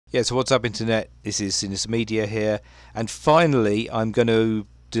Yeah, so what's up internet, this is Sinus Media here, and finally I'm going to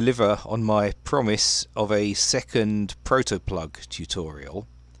deliver on my promise of a second Protoplug tutorial.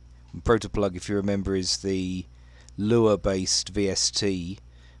 And Protoplug, if you remember, is the Lua based VST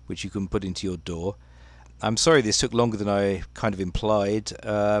which you can put into your DAW. I'm sorry this took longer than I kind of implied,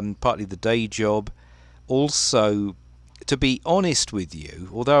 partly the day job, also to be honest with you,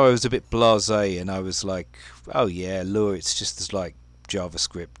 although I was a bit blasé and I was like, oh yeah, Lua, it's just this like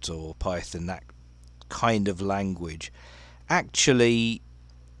JavaScript or Python, that kind of language. Actually,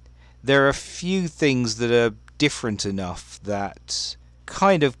 there are a few things that are different enough that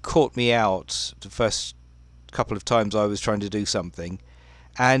kind of caught me out the first couple of times I was trying to do something,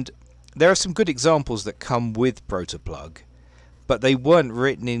 and there are some good examples that come with Protoplug, but they weren't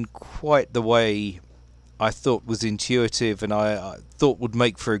written in quite the way I thought was intuitive and I thought would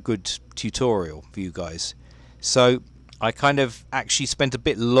make for a good tutorial for you guys. So I kind of actually spent a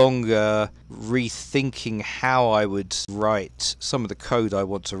bit longer rethinking how I would write some of the code I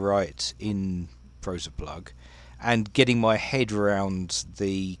want to write in Protoplug and getting my head around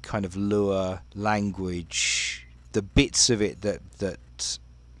the kind of Lua language, the bits of it that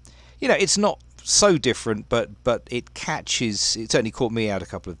you know, it's not so different, but it catches, it certainly caught me out a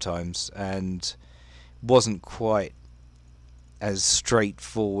couple of times and wasn't quite as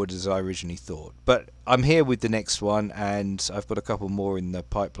straightforward as I originally thought. But I'm here with the next one and I've got a couple more in the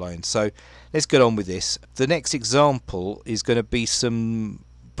pipeline, so let's get on with this. The next example is going to be some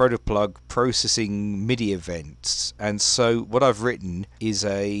Protoplug processing MIDI events, and so what I've written is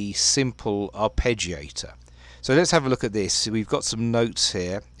a simple arpeggiator. So let's have a look at this. We've got some notes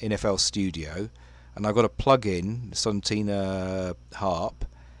here in FL Studio and I've got a plug-in, Sonatina harp,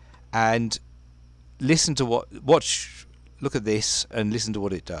 and listen to look at this and listen to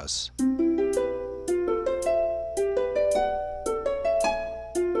what it does.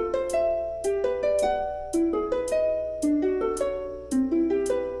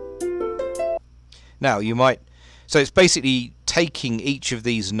 Now you might, so it's basically taking each of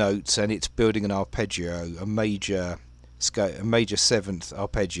these notes and it's building an arpeggio, a major scale, a major seventh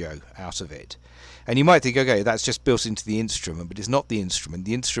arpeggio out of it. And you might think, okay, that's just built into the instrument, but it's not the instrument.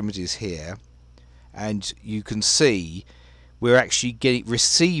 The instrument is here, and you can see we're actually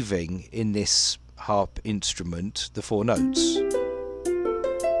receiving in this harp instrument the four notes.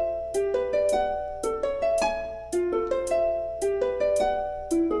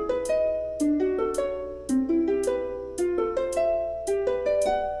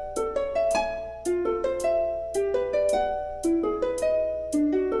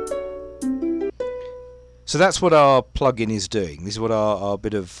 So that's what our plugin is doing. This is what our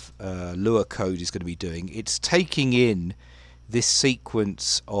bit of Lua code is going to be doing. It's taking in this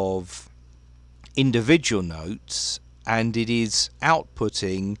sequence of individual notes and it is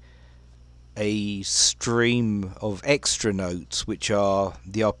outputting a stream of extra notes which are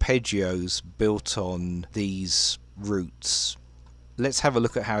the arpeggios built on these roots. Let's have a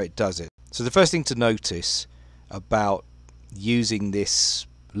look at how it does it. So the first thing to notice about using this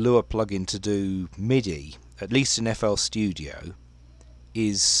Lua plugin to do MIDI, at least in FL Studio,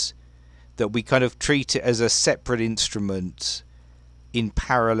 is that we kind of treat it as a separate instrument in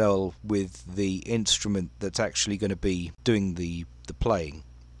parallel with the instrument that's actually going to be doing the playing.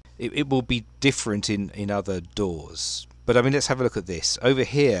 It will be different in other DAWs, but I mean, let's have a look at this. Over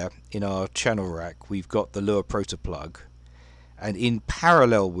here in our channel rack we've got the Lua Protoplug, and in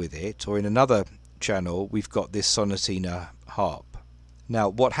parallel with it, or in another channel, we've got this Sonatina harp. Now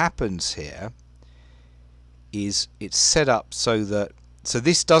what happens here is it's set up so that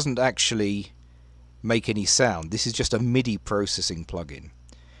this doesn't actually make any sound. This is just a MIDI processing plugin.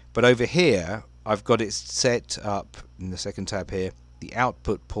 But over here I've got it set up in the second tab here. The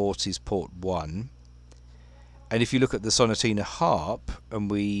output port is port 1, and if you look at the Sonatina harp and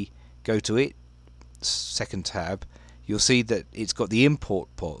we go to it, second tab, you'll see that it's got the input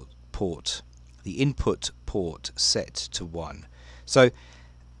port set to 1. So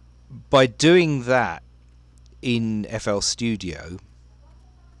by doing that in FL Studio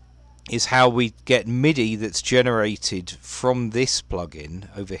is how we get MIDI that's generated from this plugin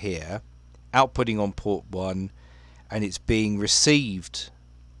over here, outputting on port 1, and it's being received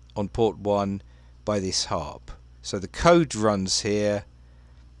on port 1 by this harp. So the code runs here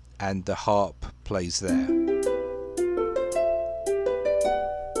and the harp plays there.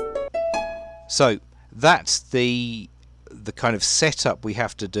 So that's the kind of setup we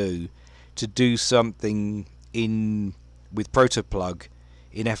have to do something with Protoplug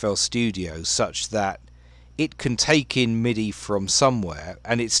in FL Studio, such that it can take in MIDI from somewhere,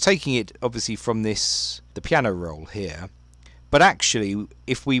 and it's taking it obviously from the piano roll here, But actually,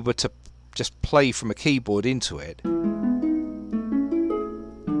 if we were to just play from a keyboard into it, I'm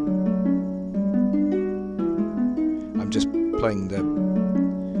just playing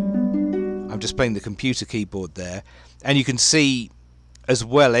the computer keyboard there, and you can see as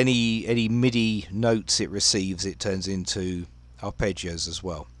well any MIDI notes it receives, it turns into arpeggios as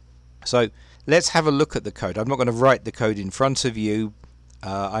well. So let's have a look at the code. I'm not going to write the code in front of you.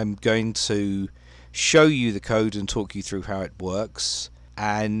 I'm going to show you the code and talk you through how it works,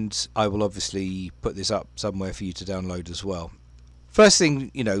 and I will obviously put this up somewhere for you to download as well. First thing,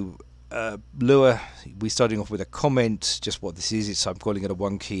 Lua, we're starting off with a comment, just what this is. I'm calling it a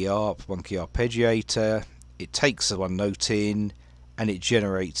one key arpeggiator. It takes one note in and it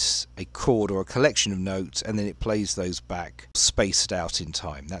generates a chord or a collection of notes, and then it plays those back spaced out in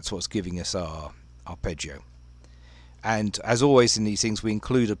time. That's what's giving us our arpeggio. And as always in these things, we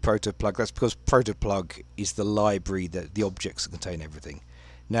include a Protoplug. That's because Protoplug is the library, that the objects that contain everything.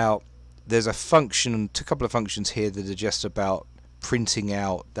 Now there's a couple of functions here that are just about printing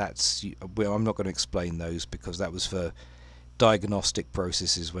out. I'm not going to explain those because that was for diagnostic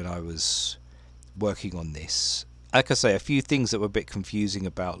processes when I was working on this. Like I say, a few things that were a bit confusing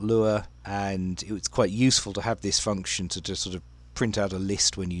about Lua, and it was quite useful to have this function to just sort of print out a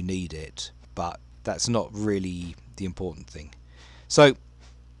list when you need it, but that's not really the important thing. So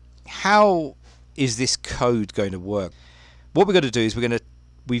how is this code going to work? What we're going to do is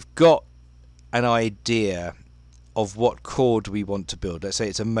we've got an idea of what chord we want to build. Let's say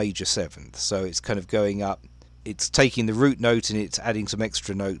it's a major seventh, so it's kind of going up, it's taking the root note and it's adding some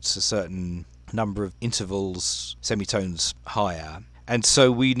extra notes, a certain number of intervals, semitones higher, and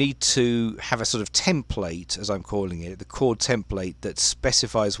so we need to have a sort of template, as I'm calling it, the chord template that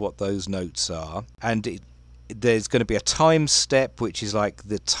specifies what those notes are, and there's going to be a time step, which is like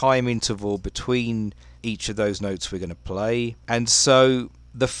the time interval between each of those notes we're going to play. And so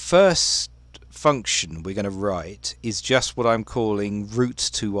the first function we're going to write is just what I'm calling root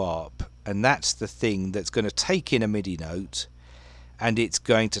to arp, and that's the thing that's going to take in a MIDI note, and it's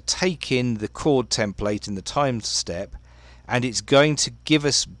going to take in the chord template in the time step, and it's going to give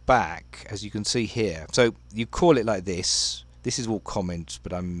us back, as you can see here. So you call it like this. This is all comments,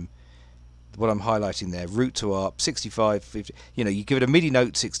 but what I'm highlighting there, root to arp 65, 50. You give it a MIDI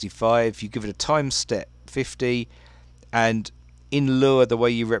note 65, you give it a time step 50, and in Lua the way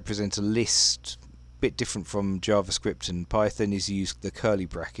you represent a list, a bit different from JavaScript and Python, is use the curly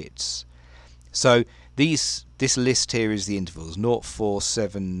brackets. So this list here is the intervals 0, 4,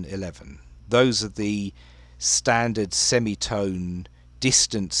 7, 11. Those are the standard semitone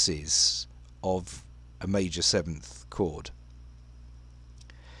distances of a major seventh chord.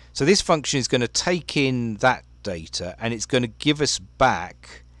 So this function is going to take in that data, and it's going to give us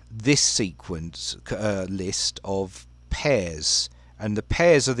back this sequence list of pairs, and the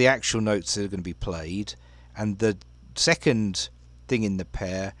pairs are the actual notes that are going to be played, and the second thing in the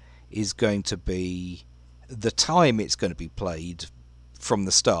pair is going to be the time it's going to be played from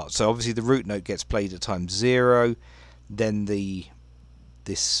the start. So obviously the root note gets played at time 0, then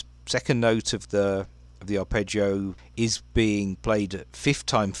this second note of the arpeggio is being played at fifth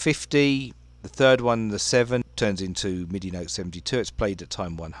time 50, the third one, the 7, turns into MIDI note 72, it's played at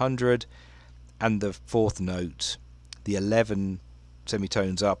time 100, and the fourth note, the 11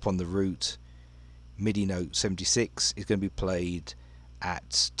 semitones up on the root, MIDI note 76, is going to be played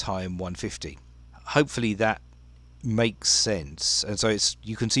at time 150. Hopefully that makes sense, and so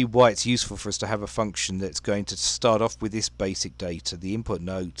you can see why it's useful for us to have a function that's going to start off with this basic data, the input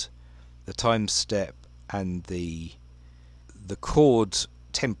note, the time step, and the chord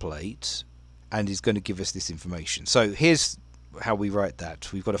template, and is going to give us this information. So here's how we write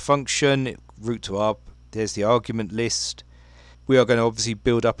that. We've got a function, root to arp, there's the argument list. We are going to obviously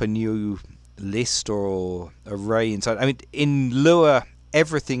build up a new list or array inside. I mean, in Lua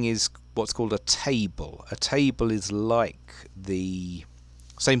everything is what's called a table. A table is like the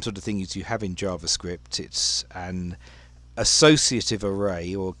same sort of thing as you have in JavaScript. It's an associative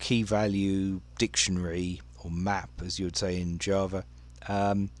array or key value dictionary, or map as you would say in Java.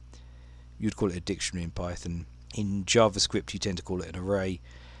 You'd call it a dictionary in Python. In JavaScript you tend to call it an array.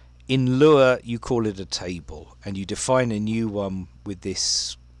 In Lua you call it a table, and you define a new one with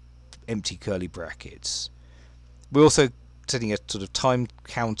this empty curly brackets. We're also setting a sort of time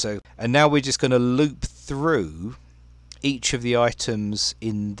counter, and now we're just going to loop through each of the items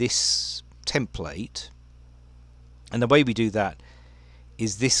in this template, and the way we do that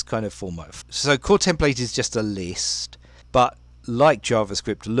is this kind of format. So chord template is just a list, but like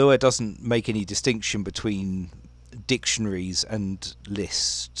JavaScript, Lua doesn't make any distinction between dictionaries and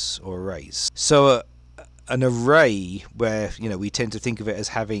lists or arrays. So an array where, you know, we tend to think of it as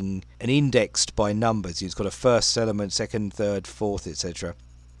having an indexed by numbers. It's got a first element, second, third, fourth, etc.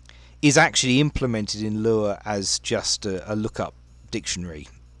 is actually implemented in Lua as just a lookup dictionary,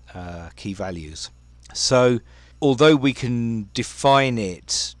 key values. So although we can define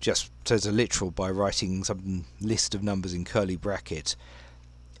it just as a literal by writing some list of numbers in curly brackets,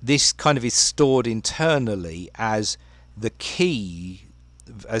 this kind of is stored internally as the key,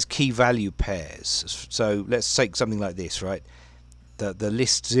 as key value pairs. So let's take something like this, right? The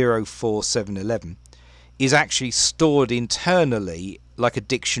list 0, 4, 7, 11 is actually stored internally like a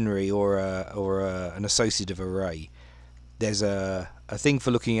dictionary or an associative array. There's a thing for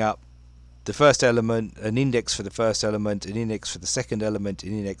looking up the first element, an index for the first element, an index for the second element,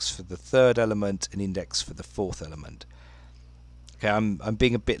 an index for the third element, an index for the fourth element. Okay, I'm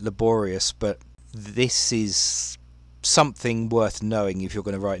being a bit laborious, but this is something worth knowing if you're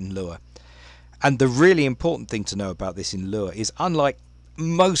going to write in Lua. And the really important thing to know about this in Lua is, unlike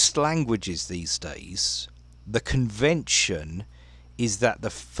most languages these days, the convention is that the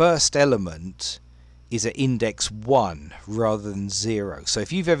first element is at index 1 rather than 0. So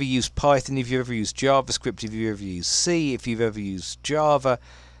if you've ever used Python, if you've ever used JavaScript, if you've ever used C, if you've ever used Java,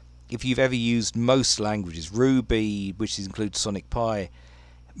 if you've ever used most languages, Ruby, which includes Sonic Pi,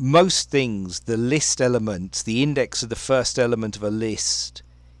 most things, the list element, the index of the first element of a list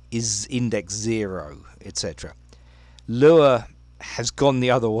is index 0, etc. Lua has gone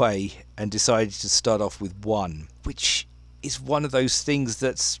the other way and decided to start off with 1, which is one of those things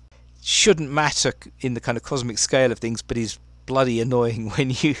that shouldn't matter in the kind of cosmic scale of things, but is bloody annoying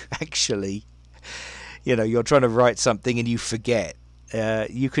when you actually, you know, you're trying to write something and you forget.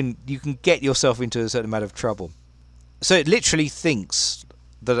 You can get yourself into a certain amount of trouble. So it literally thinks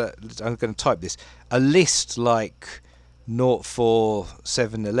that I'm going to type this, a list like 0, 4,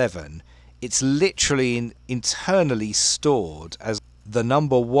 7, 11, it's literally internally stored as the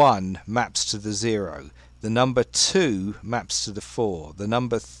number 1 maps to the 0, the number 2 maps to the 4, the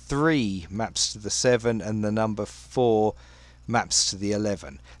number 3 maps to the 7, and the number 4 maps to the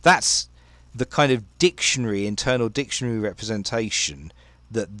 11. That's the kind of dictionary, internal dictionary representation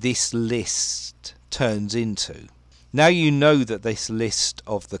that this list turns into. Now you know that this list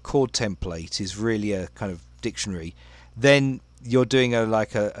of the chord template is really a kind of dictionary, then you're doing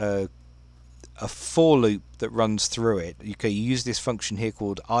a for loop that runs through it. You use this function here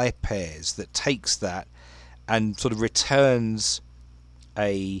called iPairs that takes that and sort of returns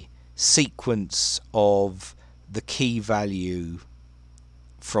a sequence of the key value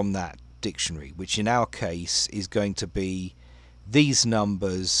from that dictionary, which in our case is going to be these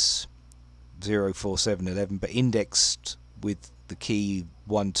numbers 0, 4, 7, 11, but indexed with the key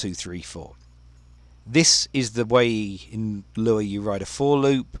 1, 2, 3, 4. This is the way in Lua you write a for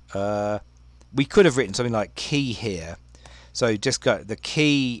loop. We could have written something like key here. So just got the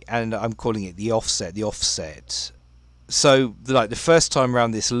key, and I'm calling it the offset. So like the first time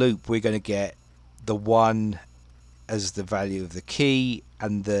around this loop, we're going to get the 1 as the value of the key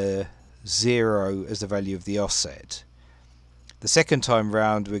and the 0 as the value of the offset. The second time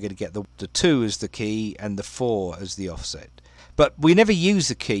round, we're going to get the 2 as the key and the 4 as the offset. But we never use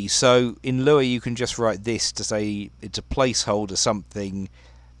the key, so in Lua you can just write this to say it's a placeholder, something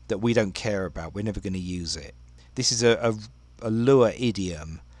that we don't care about. We're never going to use it. This is a Lua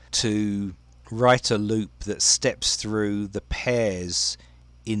idiom to write a loop that steps through the pairs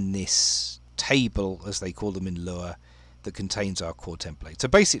in this table, as they call them in Lua, that contains our chord template. So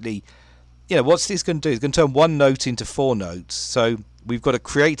basically, you know, what's this going to do? It's going to turn one note into 4 notes. So we've got to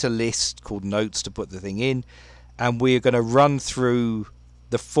create a list called notes to put the thing in, and we're going to run through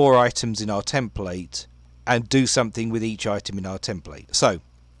the 4 items in our template and do something with each item in our template. So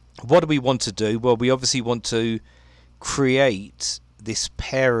what do we want to do? Well, we obviously want to create this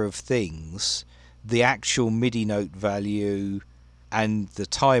pair of things, the actual MIDI note value and the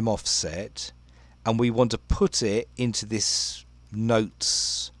time offset, and we want to put it into this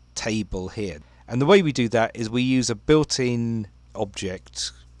notes table here. And the way we do that is we use a built-in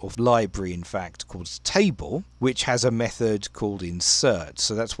object, or library in fact, called table, which has a method called insert.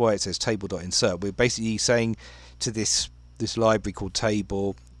 So that's why it says table.insert. We're basically saying to this library called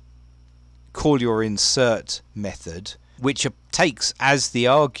table, call your insert method, which takes as the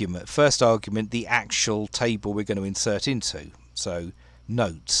argument, first argument, the actual table we're going to insert into. So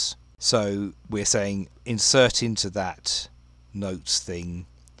notes. So we're saying insert into that notes thing.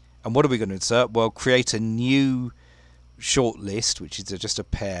 And what are we going to insert? Well, create a new short list, which is just a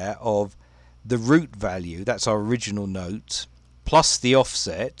pair of the root value, that's our original note, plus the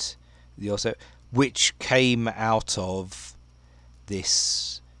offset, which came out of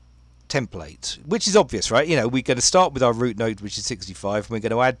this template, which is obvious, right? You know, we're going to start with our root note, which is 65, and we're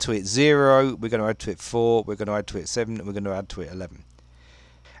going to add to it 0, we're going to add to it 4, we're going to add to it 7, and we're going to add to it 11.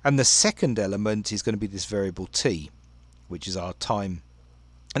 And the second element is going to be this variable t, which is our time.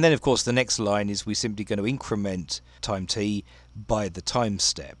 And then, of course, the next line is we're simply going to increment time t by the time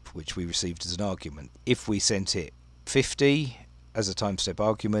step, which we received as an argument. If we sent it 50 as a time step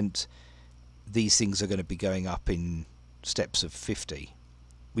argument, these things are going to be going up in steps of 50.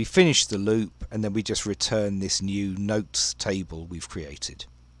 We finish the loop, and then we just return this new notes table we've created.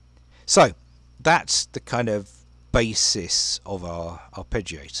 So that's the kind of basis of our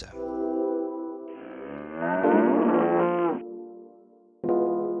arpeggiator.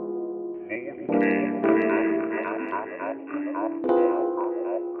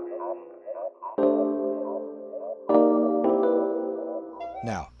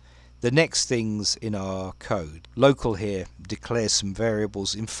 Now, the next things in our code, local here declares some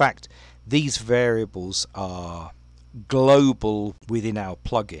variables. In fact, these variables are global within our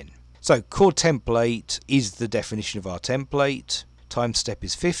plugin. So chord template is the definition of our template, time step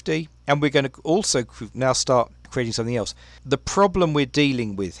is 50, and we're going to also now start creating something else. The problem we're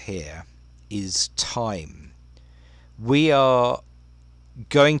dealing with here is time. We are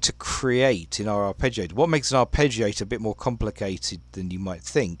going to create in our arpeggiator, what makes an arpeggiator a bit more complicated than you might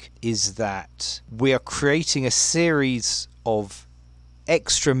think is that we are creating a series of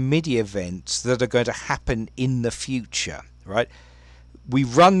extra MIDI events that are going to happen in the future, right? We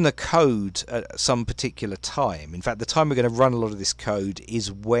run the code at some particular time. In fact, the time we're going to run a lot of this code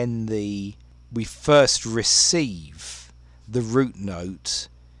is when we first receive the root note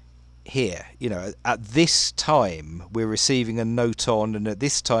here. You know, at this time we're receiving a note on, and at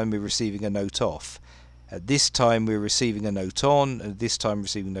this time we're receiving a note off. At this time we're receiving a note on, and at this time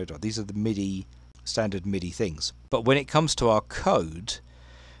receiving a note off. These are the MIDI, standard MIDI things. But when it comes to our code,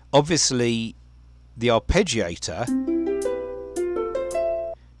 obviously the arpeggiator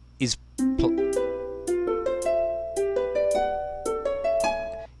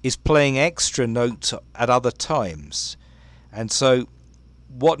is playing extra notes at other times, and so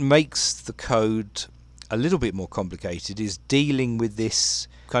what makes the code a little bit more complicated is dealing with this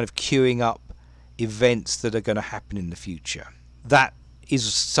kind of queuing up events that are going to happen in the future. That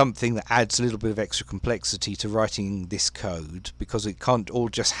is something that adds a little bit of extra complexity to writing this code, because it can't all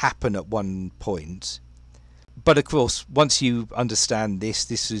just happen at one point. But of course, once you understand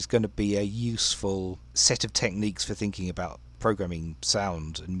this is going to be a useful set of techniques for thinking about programming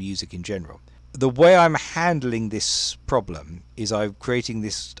sound and music in general. The way I'm handling this problem is I'm creating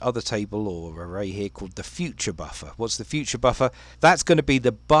this other table or array here called the future buffer. What's the future buffer? That's going to be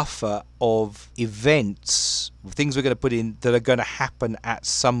the buffer of events, things we're going to put in that are going to happen at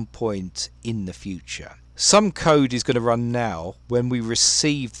some point in the future. Some code is going to run now when we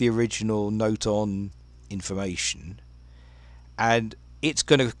receive the original note on information, and it's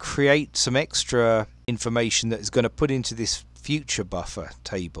going to create some extra information that is going to put into this future buffer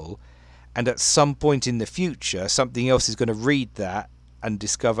table, and at some point in the future something else is going to read that and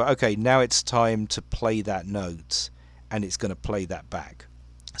discover, okay, now it's time to play that note, and it's going to play that back.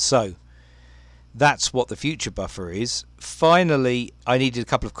 So that's what the future buffer is. Finally, I needed a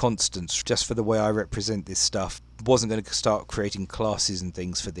couple of constants just for the way I represent this stuff. Wasn't going to start creating classes and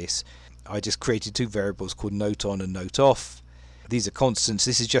things for this. I just created two variables called note on and note off. These are constants.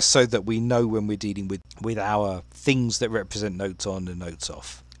 This is just so that we know when we're dealing with our things that represent notes on and notes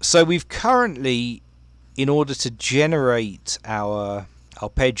off. So we've currently, in order to generate our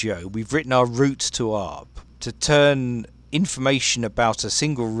arpeggio, we've written our root to arp to turn information about a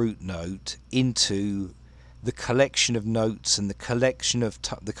single root note into the collection of notes and the collection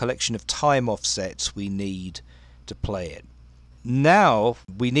of time offsets we need to play it. Now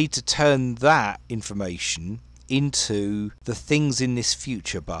we need to turn that information into the things in this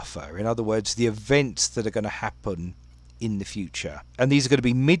future buffer. In other words, the events that are going to happen in the future. And these are going to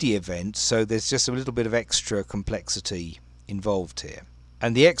be MIDI events, so there's just a little bit of extra complexity involved here.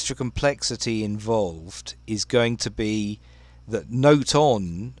 And the extra complexity involved is going to be that note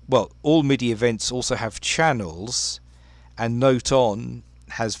on, well, all MIDI events also have channels, and note on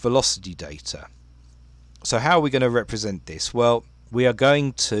has velocity data. So how are we going to represent this? Well, we are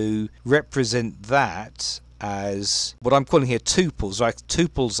going to represent that as what I'm calling here tuples. Right?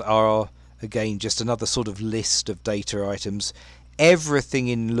 Tuples are, again, just another sort of list of data items. Everything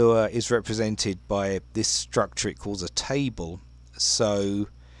in Lua is represented by this structure it calls a table. So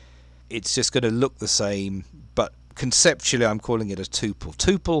it's just going to look the same, but conceptually I'm calling it a tuple.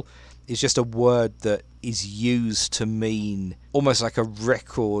 Tuple is just a word that is used to mean almost like a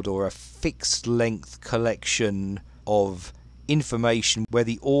record or a fixed length collection of information where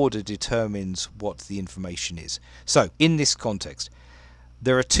the order determines what the information is. So in this context,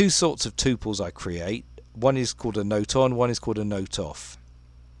 there are two sorts of tuples I create. One is called a note on, one is called a note off.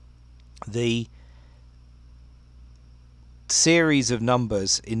 The series of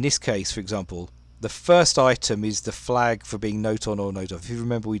numbers, in this case, for example, the first item is the flag for being note on or note off. If you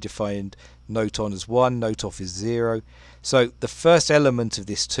remember, we defined note on as 1, note off is 0. So the first element of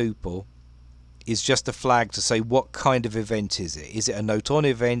this tuple is just a flag to say what kind of event is it. Is it a note on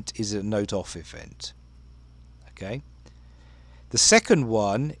event? Is it a note off event? Okay. The second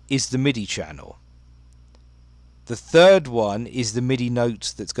one is the MIDI channel. The third one is the MIDI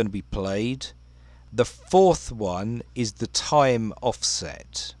note that's going to be played. The fourth one is the time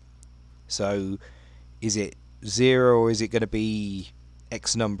offset. So is it 0 or is it going to be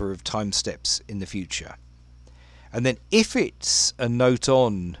X number of time steps in the future? And then if it's a note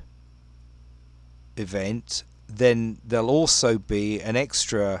on event, then there'll also be an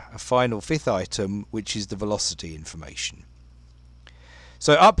extra, a final fifth item, which is the velocity information.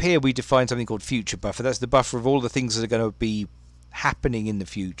 So up here we define something called future buffer. That's the buffer of all the things that are going to be happening in the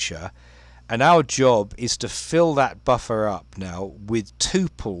future. And our job is to fill that buffer up now with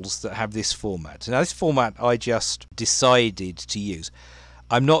tuples that have this format. Now this format I just decided to use.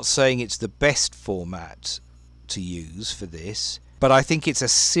 I'm not saying it's the best format to use for this, but I think it's a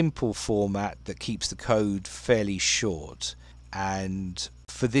simple format that keeps the code fairly short. And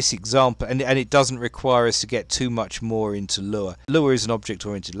for this example, and it doesn't require us to get too much more into Lua. Lua is an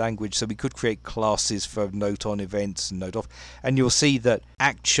object-oriented language, so we could create classes for note-on events and note-off. And you'll see that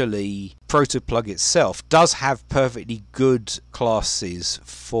actually Protoplug itself does have perfectly good classes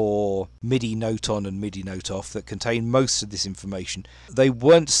for MIDI note-on and MIDI note-off that contain most of this information. They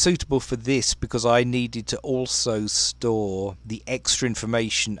weren't suitable for this because I needed to also store the extra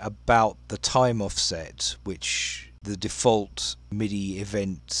information about the time offset, which the default MIDI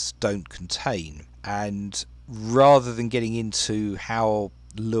events don't contain. And rather than getting into how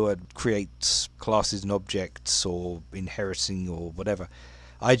Lua creates classes and objects or inheriting or whatever,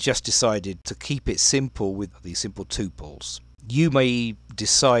 I just decided to keep it simple with these simple tuples. You may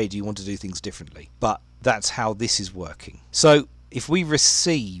decide you want to do things differently, but that's how this is working. So if we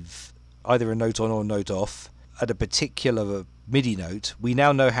receive either a note on or note off at a particular MIDI note, we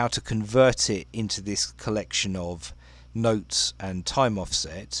now know how to convert it into this collection of notes and time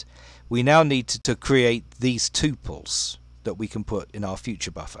offset. We now need to create these tuples that we can put in our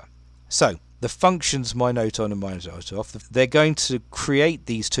future buffer. So the functions my note on and my note off, they're going to create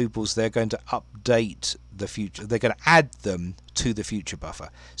these tuples. They're going to update the future. They're going to add them to the future buffer.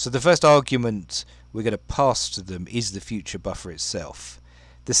 So the first argument we're going to pass to them is the future buffer itself.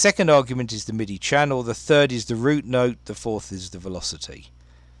 The second argument is the MIDI channel. The third is the root note. The fourth is the velocity.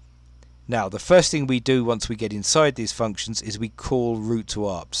 Now, the first thing we do once we get inside these functions is we call root to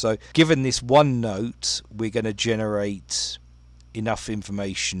arp. So given this one note, we're going to generate enough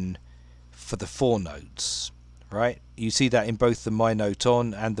information for the 4 notes, right? You see that in both the my note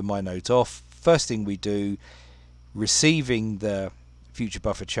on and the my note off. First thing we do, receiving the future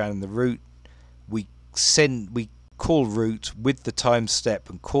buffer channel and the root, we call root with the time step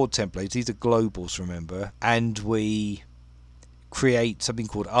and chord templates. These are globals, remember, and we create something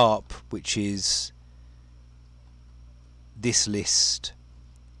called arp, which is this list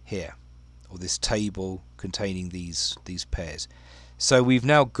here, or this table containing these pairs. So we've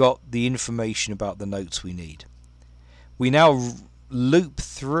now got the information about the notes we need. We now loop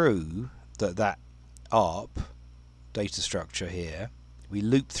through that arp data structure here. We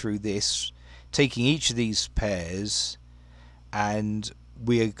loop through this, taking each of these pairs, and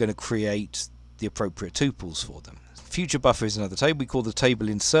we are going to create the appropriate tuples for them. Future buffer is another table. We call the table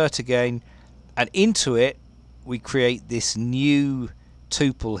insert again, and into it we create this new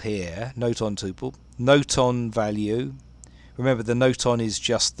tuple here, note on tuple, note on value. Remember, the note on is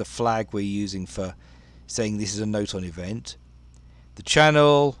just the flag we're using for saying this is a note on event. The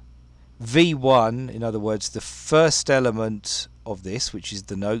channel V1, in other words, the first element of this, which is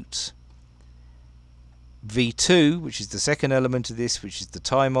the note. V2, which is the second element of this, which is the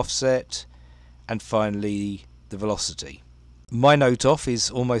time offset. And finally, the velocity. My note off is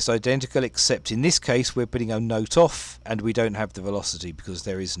almost identical, except in this case we're putting a note off and we don't have the velocity because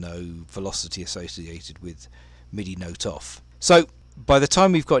there is no velocity associated with MIDI note off. So by the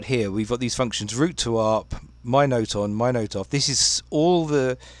time we've got here, we've got these functions root to arp, my note on, my note off. This is all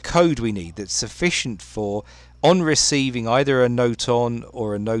the code we need that's sufficient for, on receiving either a note on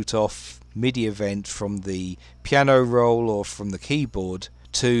or a note off MIDI event from the piano roll or from the keyboard,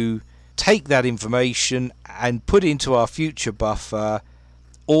 to take that information and put into our future buffer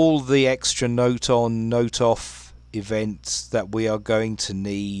all the extra note on, note off events that we are going to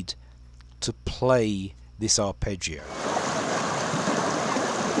need to play this arpeggio.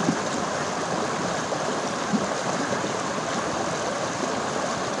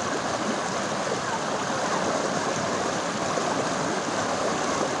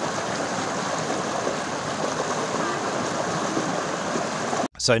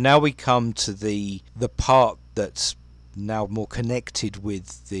 So now we come to the part that's now more connected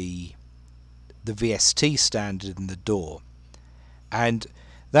with the VST standard in the DAW. And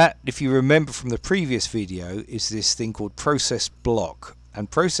that, if you remember from the previous video, is this thing called process block. And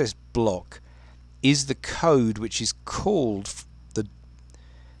process block is the code which is called,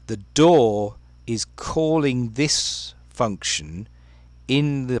 the DAW is calling this function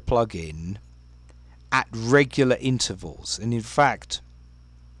in the plugin at regular intervals. And in fact,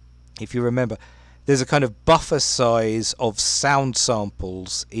 if you remember, there's a kind of buffer size of sound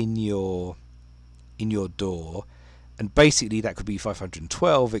samples in your DAW, and basically that could be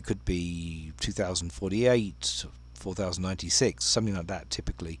 512, it could be 2048, 4096, something like that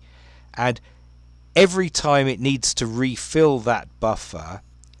typically. And every time it needs to refill that buffer,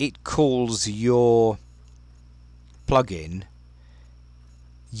 it calls your plugin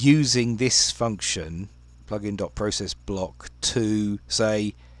using this function, plugin.processBlock, to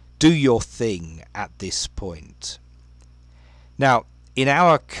say, do your thing at this point. Now, in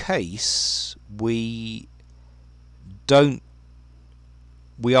our case, we aren't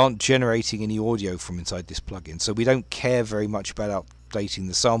generating any audio from inside this plugin, so we don't care very much about updating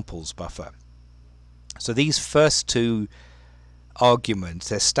the samples buffer. So these first two arguments,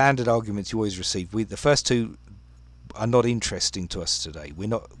 they're standard arguments you always receive. The first two are not interesting to us today. We're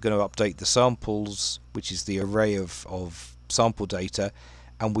not going to update the samples, which is the array of sample data,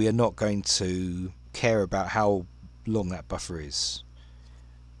 and we are not going to care about how long that buffer is.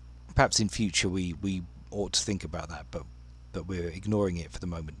 Perhaps in future we ought to think about that, but we're ignoring it for the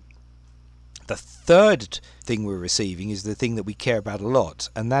moment. The third thing we're receiving is the thing that we care about a lot,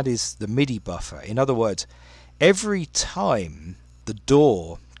 and that is the MIDI buffer. In other words, every time the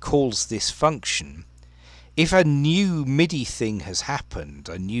DAW calls this function, if a new MIDI thing has happened,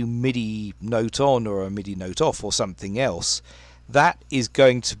 a new MIDI note on or a MIDI note off or something else, that is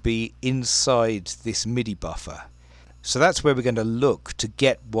going to be inside this MIDI buffer. So that's where we're going to look to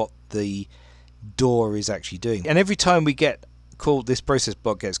get what the DAW is actually doing. And every time we get called, this process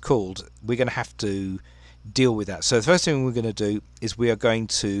block gets called, we're going to have to deal with that. So the first thing we're going to do is we are going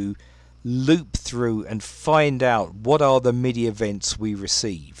to loop through and find out what are the MIDI events we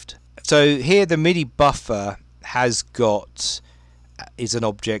received. So here the MIDI buffer has got, is an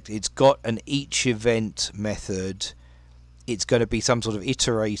object, it's got an each event method. It's going to be some sort of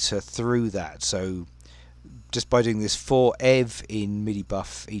iterator through that. So just by doing this for ev in MIDI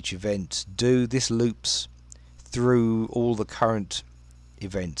buff each event do, this loops through all the current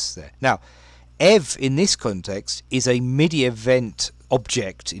events there. Now ev in this context is a MIDI event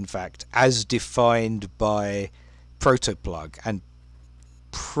object, in fact, as defined by Protoplug, and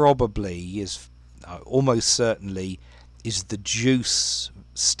probably is almost certainly is the juice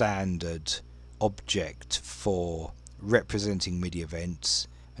standard object for representing MIDI events,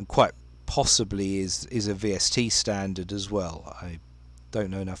 and quite possibly is a VST standard as well. I don't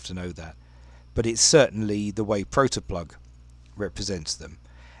know enough to know that, but it's certainly the way Protoplug represents them.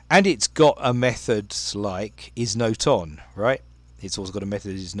 And it's got a method like isNoteOn, right? It's also got a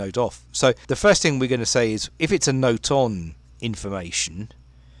method isNoteOff. So the first thing we're going to say is, if it's a note on information,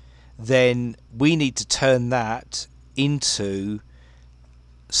 then we need to turn that into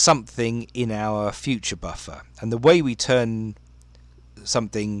something in our future buffer. And the way we turn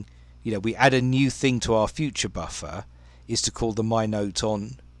something, we add a new thing to our future buffer, is to call the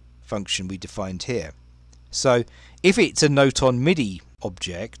myNoteOn function we defined here. So if it's a note on MIDI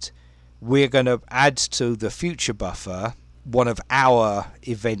object, we're going to add to the future buffer one of our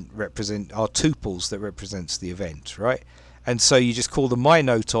event our tuples that represents the event, right? And so you just call the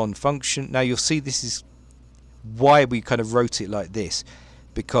myNoteOn function. Now you'll see this is why we kind of wrote it like this,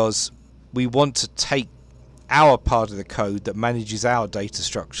 because we want to take our part of the code that manages our data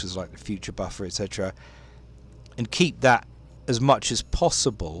structures like the future buffer, etc., and keep that as much as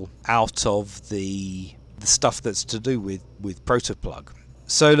possible out of the stuff that's to do with Protoplug.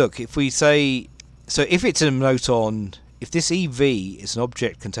 So look, if we say, so if it's a note on, if this EV is an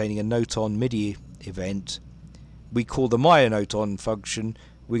object containing a note on MIDI event, we call the myNoteOn function.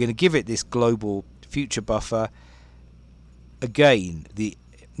 We're going to give it this global future buffer. Again, the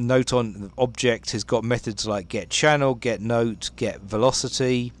note on object has got methods like getChannel, getNote,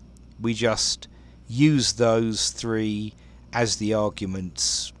 getVelocity. We just use those three as the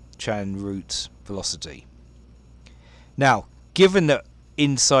arguments: chan, root, velocity. Now, given that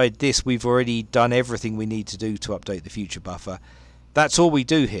inside this we've already done everything we need to do to update the future buffer, that's all we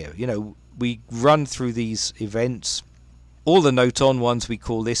do here. You know, we run through these events. All the note on ones we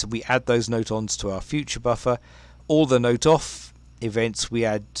call this, and we add those note ons to our future buffer. All the note off events, we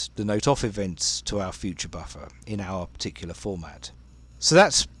add the note off events to our future buffer in our particular format. So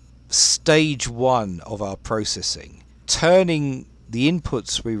that's stage one of our processing, turning the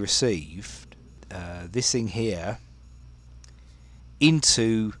inputs we received, this thing here,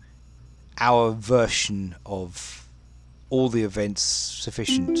 into our version of all the events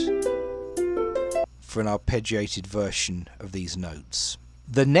sufficient for an arpeggiated version of these notes.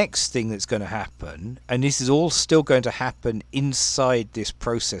 The next thing that's going to happen, and this is all still going to happen inside this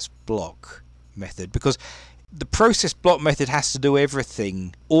process block method, because the process block method has to do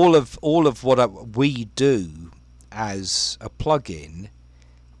everything. All of what we do as a plugin,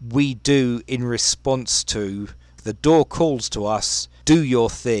 we do in response to the DAW calls to us, do your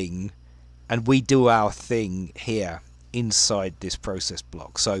thing, and we do our thing here inside this process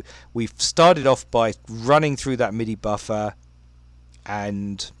block. So we've started off by running through that MIDI buffer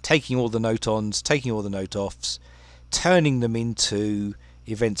and taking all the note ons, taking all the note offs, turning them into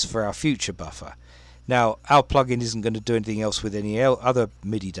events for our future buffer. Now, our plugin isn't going to do anything else with any other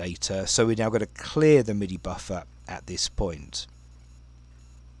MIDI data, so we're now going to clear the MIDI buffer at this point.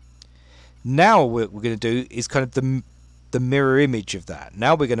 Now what we're going to do is kind of the mirror image of that.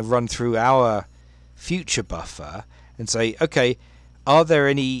 Now we're going to run through our future buffer and say, okay, are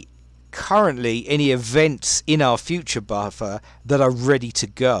there currently any events in our future buffer that are ready to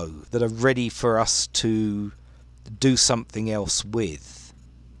go, that are ready for us to do something else with?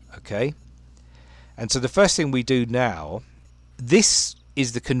 Okay, and so the first thing we do now, this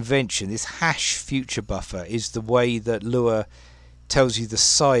is the convention, this hash future buffer is the way that Lua tells you the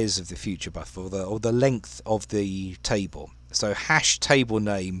size of the future buffer, or the length of the table. So hash table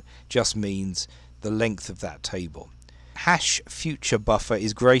name just means the length of that table. Hash future buffer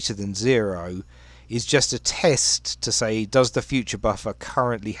is greater than 0 is just a test to say, does the future buffer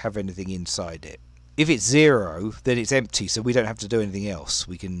currently have anything inside it? If it's 0, then it's empty, so we don't have to do anything else.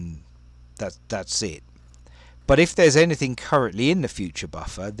 We can, that's it. But if there's anything currently in the future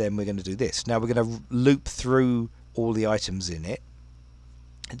buffer, then we're going to do this. Now we're going to loop through all the items in it.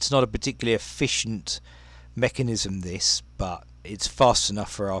 It's not a particularly efficient mechanism, this, but it's fast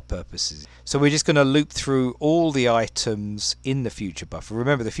enough for our purposes. So we're just going to loop through all the items in the future buffer.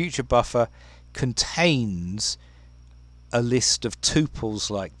 Remember, the future buffer contains a list of tuples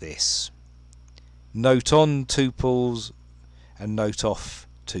like this. Note on tuples and note off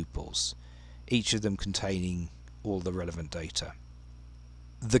tuples, each of them containing all the relevant data.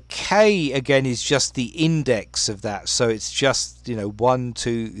 The K again is just the index of that, so it's just, you know, 1, 2,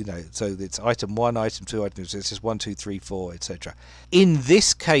 you know, so it's item 1, item 2, item 2, so it's just 1, 2, 3, 4, etc. In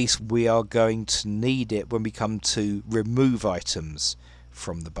this case, we are going to need it when we come to remove items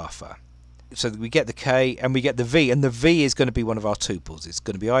from the buffer. So we get the K and we get the V, and the V is going to be one of our tuples. It's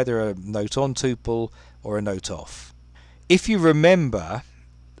going to be either a note on tuple or a note off. If you remember,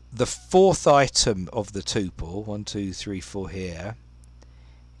 the fourth item of the tuple, 1, 2, 3, 4 here,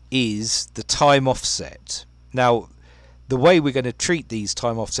 is the time offset. Now, the way we're going to treat these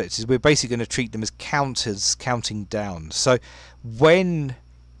time offsets is we're basically going to treat them as counters counting down. So when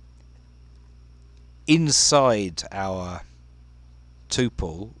inside our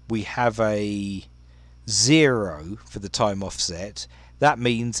tuple we have a 0 for the time offset, that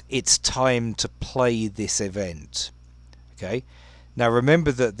means it's time to play this event. Okay, now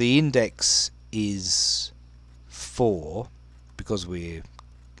remember that the index is 4 because we're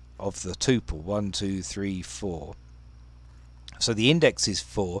of the tuple 1, 2, 3, 4. So the index is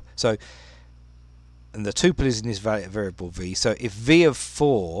 4. So, and the tuple is in this variable v. So if v of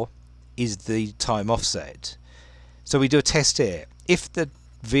 4 is the time offset, so we do a test here. If the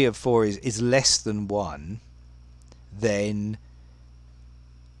v of 4 is less than 1, then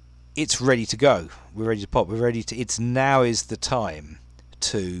it's ready to go. We're ready to pop. We're ready to. It's now is the time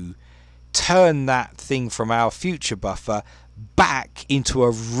to turn that thing from our future buffer back into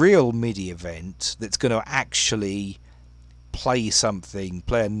a real MIDI event that's going to actually play something,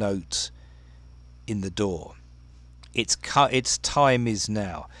 play a note in the DAW. Its time is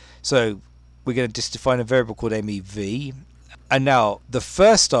now. So we're going to just define a variable called MEV, and now the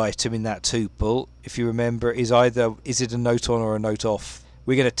first item in that tuple, if you remember, is it a note on or a note off.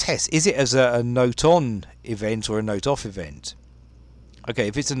 We're going to test, is it as a note on event or a note off event? Okay,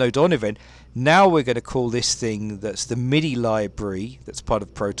 if it's a note on event, now we're going to call this thing that's the MIDI library that's part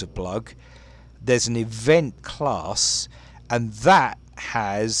of Protoplug. There's an event class, and that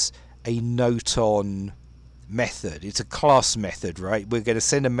has a note on method. It's a class method, right? We're going to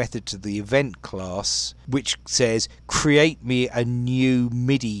send a method to the event class which says create me a new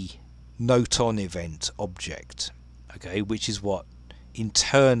MIDI note on event object, okay, which is what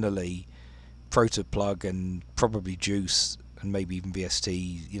internally Protoplug and probably Juice and maybe even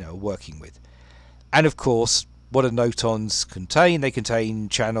VST, are working with. And of course, what do note-ons contain? They contain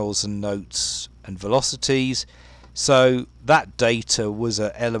channels and notes and velocities. So that data was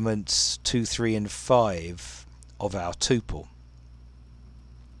at elements 2, 3 and 5 of our tuple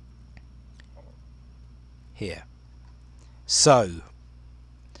here. So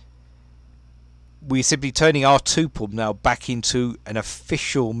we're simply turning our tuple now back into an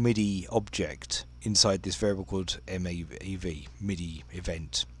official MIDI object inside this variable called MAV, MIDI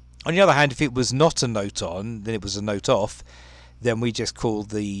event. On the other hand, if it was not a note on, then it was a note off, then we just call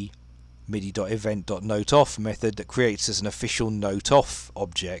the MIDI.event.noteOff method that creates us an official note off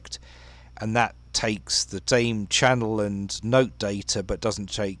object, and that takes the same channel and note data but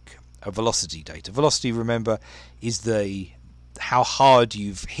doesn't take a velocity data. Velocity, remember, is how hard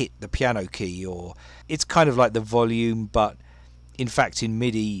you've hit the piano key, or it's kind of like the volume, but in fact in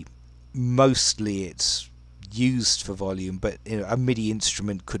MIDI mostly it's used for volume, but a MIDI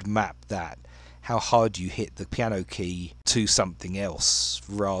instrument could map that, how hard you hit the piano key, to something else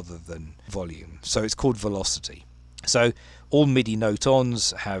rather than volume. So it's called velocity. So all MIDI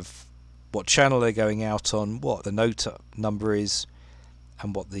note-ons have what channel they're going out on, what the note number is,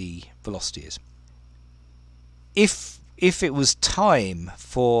 and what the velocity is. If it was time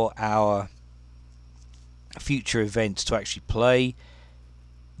for our future event to actually play,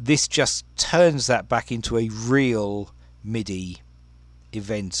 this just turns that back into a real MIDI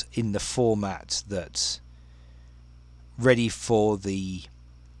event in the format that's ready for the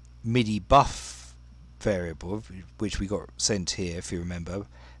MIDI buff variable, which we got sent here, if you remember.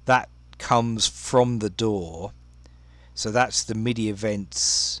 That comes from the door. So that's the MIDI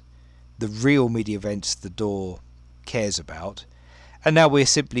events, the real MIDI events the door cares about. And now we're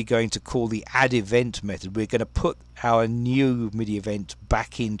simply going to call the add event method. We're going to put our new MIDI event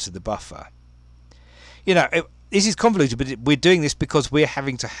back into the buffer. This is convoluted, but we're doing this because we're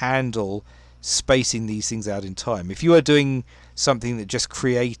having to handle spacing these things out in time. If you are doing something that just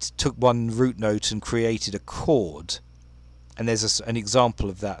took one root note and created a chord, and there's an example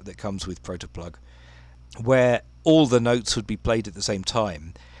of that comes with Protoplug, where all the notes would be played at the same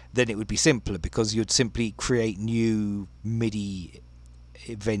time, then it would be simpler because you'd simply create new MIDI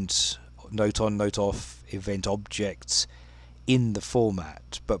event note on, note off event objects in the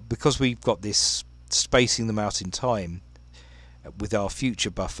format. But because we've got this spacing them out in time with our future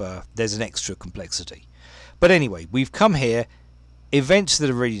buffer, there's an extra complexity. But anyway, we've come here, events that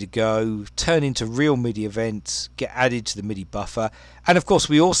are ready to go turn into real MIDI events, get added to the MIDI buffer, and of course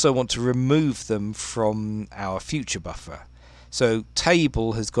we also want to remove them from our future buffer. So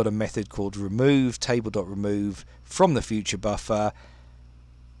table has got a method called remove, table.remove from the future buffer.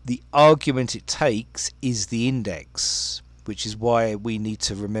 The argument it takes is the index, which is why we need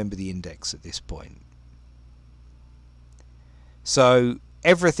to remember the index at this point. So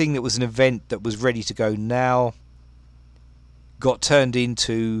everything that was an event that was ready to go now got turned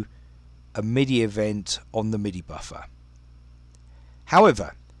into a MIDI event on the MIDI buffer.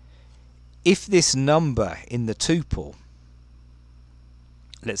 However, if this number in the tuple,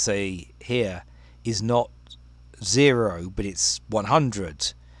 let's say here, is not 0 but it's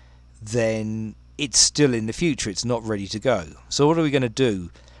 100, then it's still in the future, it's not ready to go. So what are we going to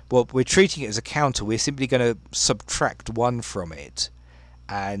do? Well, we're treating it as a counter. We're simply going to subtract 1 from it,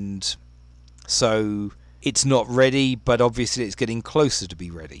 and so it's not ready, but obviously it's getting closer to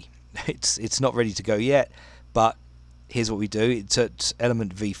be ready. It's not ready to go yet, but here's what we do. It's at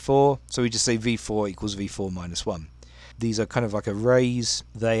element v4, so we just say v4 equals v4 minus 1. These are kind of like arrays.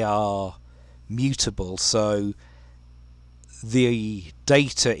 They are mutable, so the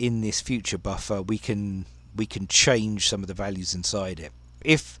data in this future buffer, we can change some of the values inside it.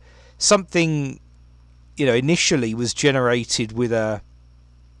 If something initially was generated with an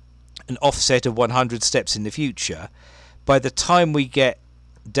offset of 100 steps in the future, by the time we get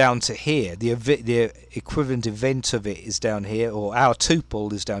down to here, the equivalent event of it is down here, or our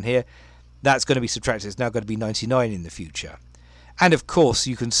tuple is down here. That's going to be subtracted. It's now going to be 99 in the future. And of course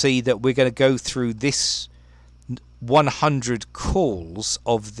you can see that we're going to go through this 100 calls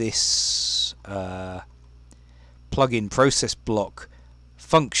of this plugin process block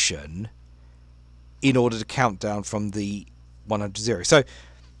function in order to count down from the 100 to 0. So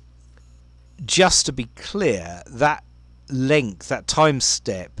just to be clear, that length, that time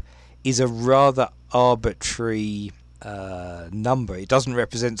step, is a rather arbitrary number. It doesn't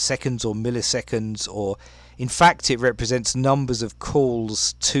represent seconds or milliseconds, or in fact it represents numbers of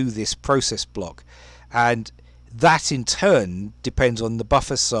calls to this process block, and that in turn depends on the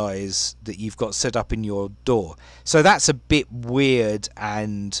buffer size that you've got set up in your DAW. So that's a bit weird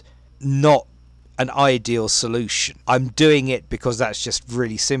and not an ideal solution. I'm doing it because that's just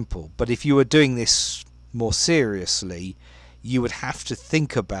really simple, but if you were doing this more seriously, you would have to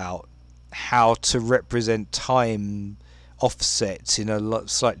think about how to represent time offsets in a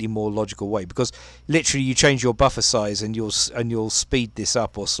slightly more logical way, because literally you change your buffer size and you'll speed this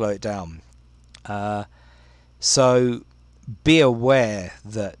up or slow it down. So be aware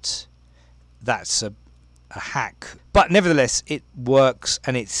that that's a hack, but nevertheless it works,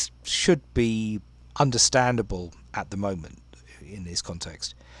 and it should be understandable at the moment in this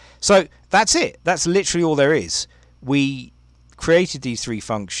context. So that's it. That's literally all there is. We created these three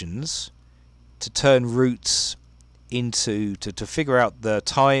functions to turn roots into to figure out the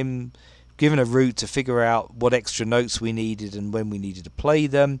time, given a root, to figure out what extra notes we needed and when we needed to play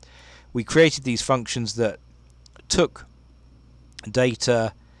them. We created these functions that took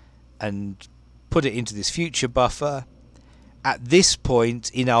data and put it into this future buffer. At this point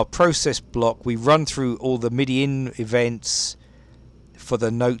in our process block, we run through all the MIDI in events for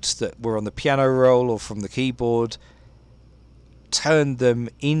the notes that were on the piano roll or from the keyboard, turned them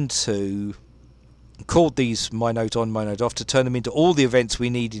into, called these my note on, my note off, to turn them into all the events we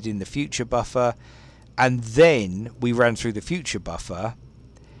needed in the future buffer, and then we ran through the future buffer,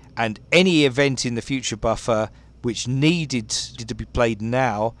 and any event in the future buffer which needed to be played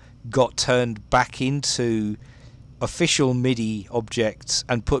now got turned back into official MIDI objects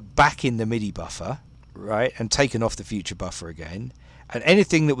and put back in the MIDI buffer, right, and taken off the future buffer again. And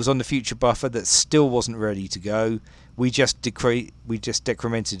anything that was on the future buffer that still wasn't ready to go, we just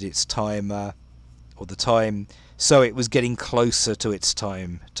decremented its timer, or the time, so it was getting closer to its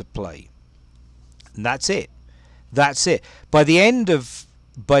time to play. And that's it. That's it. By the end of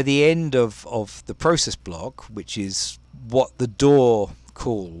the process block, which is what the DAW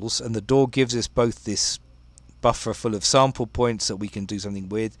calls, and the DAW gives us both this buffer full of sample points that we can do something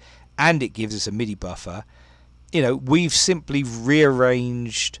with, and it gives us a MIDI buffer. You know, we've simply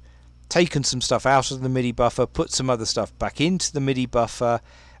rearranged, taken some stuff out of the MIDI buffer, put some other stuff back into the MIDI buffer,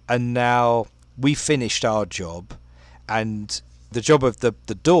 and now we finished our job. And the job of the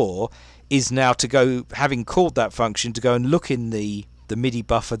DAW is now to go, having called that function, to go and look in the MIDI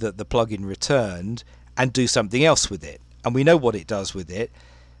buffer that the plugin returned and do something else with it. And we know what it does with it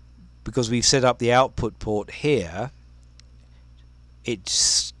because we've set up the output port here. It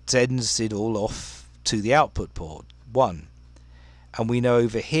sends it all off to the output port 1, and we know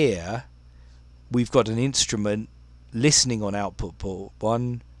over here we've got an instrument listening on output port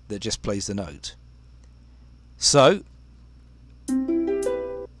 1 that just plays the note. So,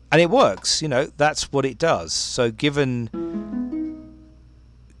 and it works, you know, that's what it does. So given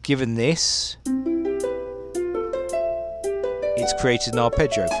this, it's created an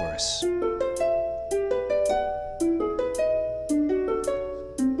arpeggio for us.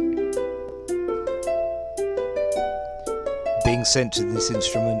 Being sent to this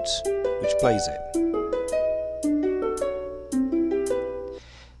instrument which plays it.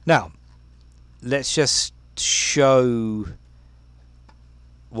 Now, let's just show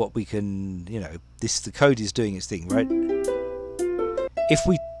what we can, you know, the code is doing its thing, right? If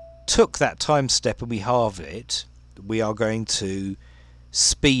we took that time step and we halve it, we are going to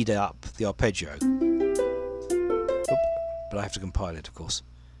speed up the arpeggio. Oop, but I have to compile it, of course.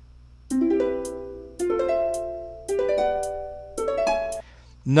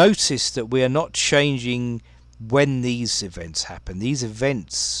 Notice that we are not changing when these events happen. These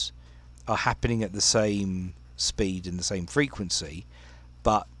events are happening at the same speed and the same frequency,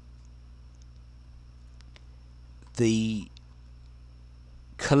 but the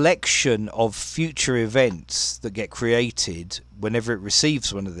collection of future events that get created whenever it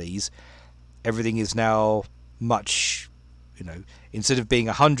receives one of these, everything is now much, you know, instead of being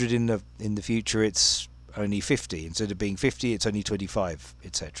 100 in the future, it's only 50. Instead of being 50, it's only 25,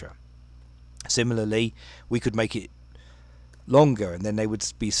 etc. Similarly, we could make it longer, and then they would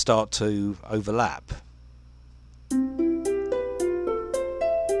start to overlap.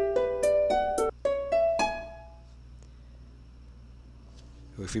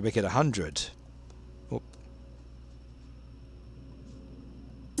 Or if we make it 100, oh.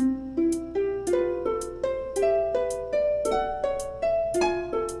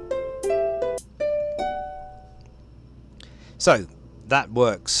 So that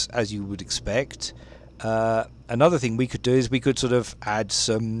works as you would expect. Another thing we could do is we could sort of add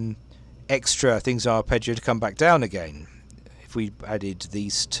some extra things in our arpeggio to come back down again. If we added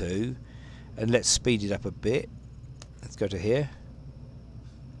these two, and let's speed it up a bit. Let's go to here.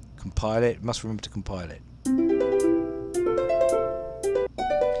 Compile it. Must remember to compile it.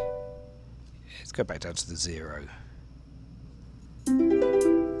 Let's go back down to the 0.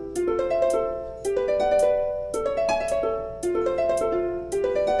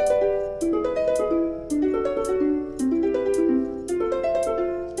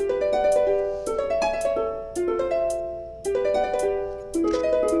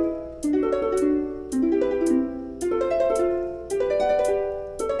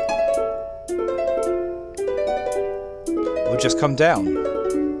 Or just come down.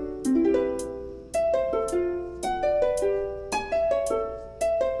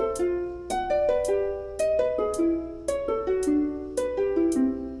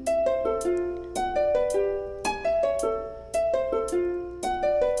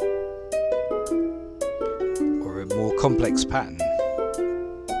 Or a more complex pattern.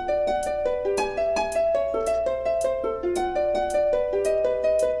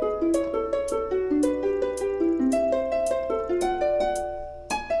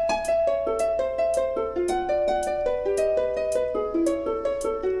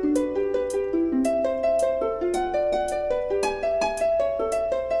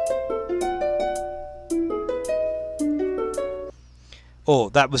 Or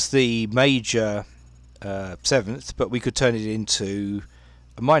that was the major 7th, but we could turn it into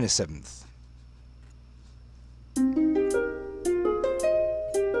a minor 7th.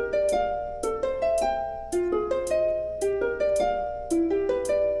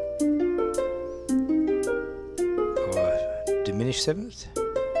 Or a diminished 7th.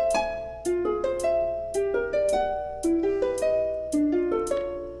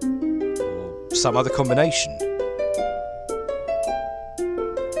 Or some other combination.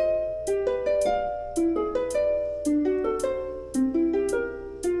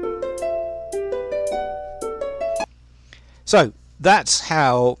 So that's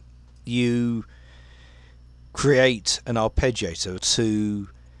how you create an arpeggiator to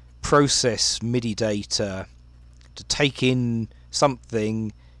process MIDI data, to take in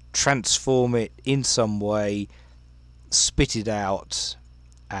something, transform it in some way, spit it out,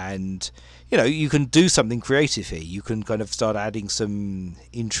 and you can do something creative here. You can kind of start adding some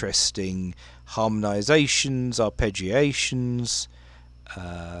interesting harmonizations, arpeggiations,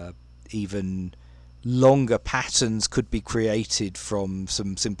 even longer patterns could be created from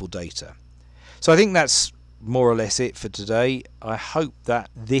some simple data. So I think that's more or less it for today. I hope that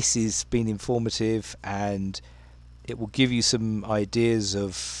this has been informative and it will give you some ideas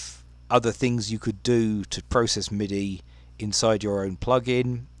of other things you could do to process MIDI inside your own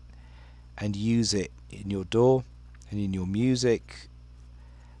plugin and use it in your DAW and in your music.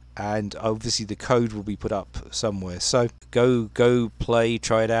 And obviously the code will be put up somewhere. So go play,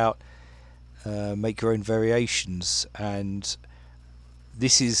 try it out. Make your own variations, and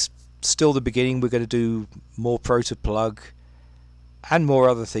this is still the beginning. We're going to do more Protoplug and more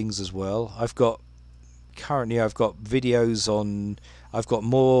other things as well. Currently I've got videos on, I've got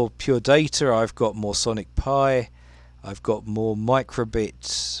more Pure Data, I've got more Sonic Pi, I've got more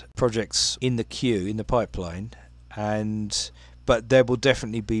microbit projects in the queue, in the pipeline, but there will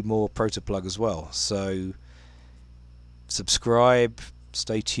definitely be more Protoplug as well. So subscribe,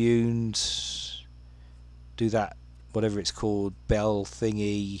 stay tuned, do that, whatever it's called, bell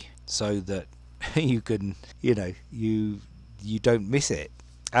thingy, so that you can, you don't miss it.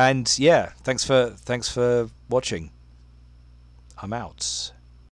 And yeah, thanks for watching. I'm out.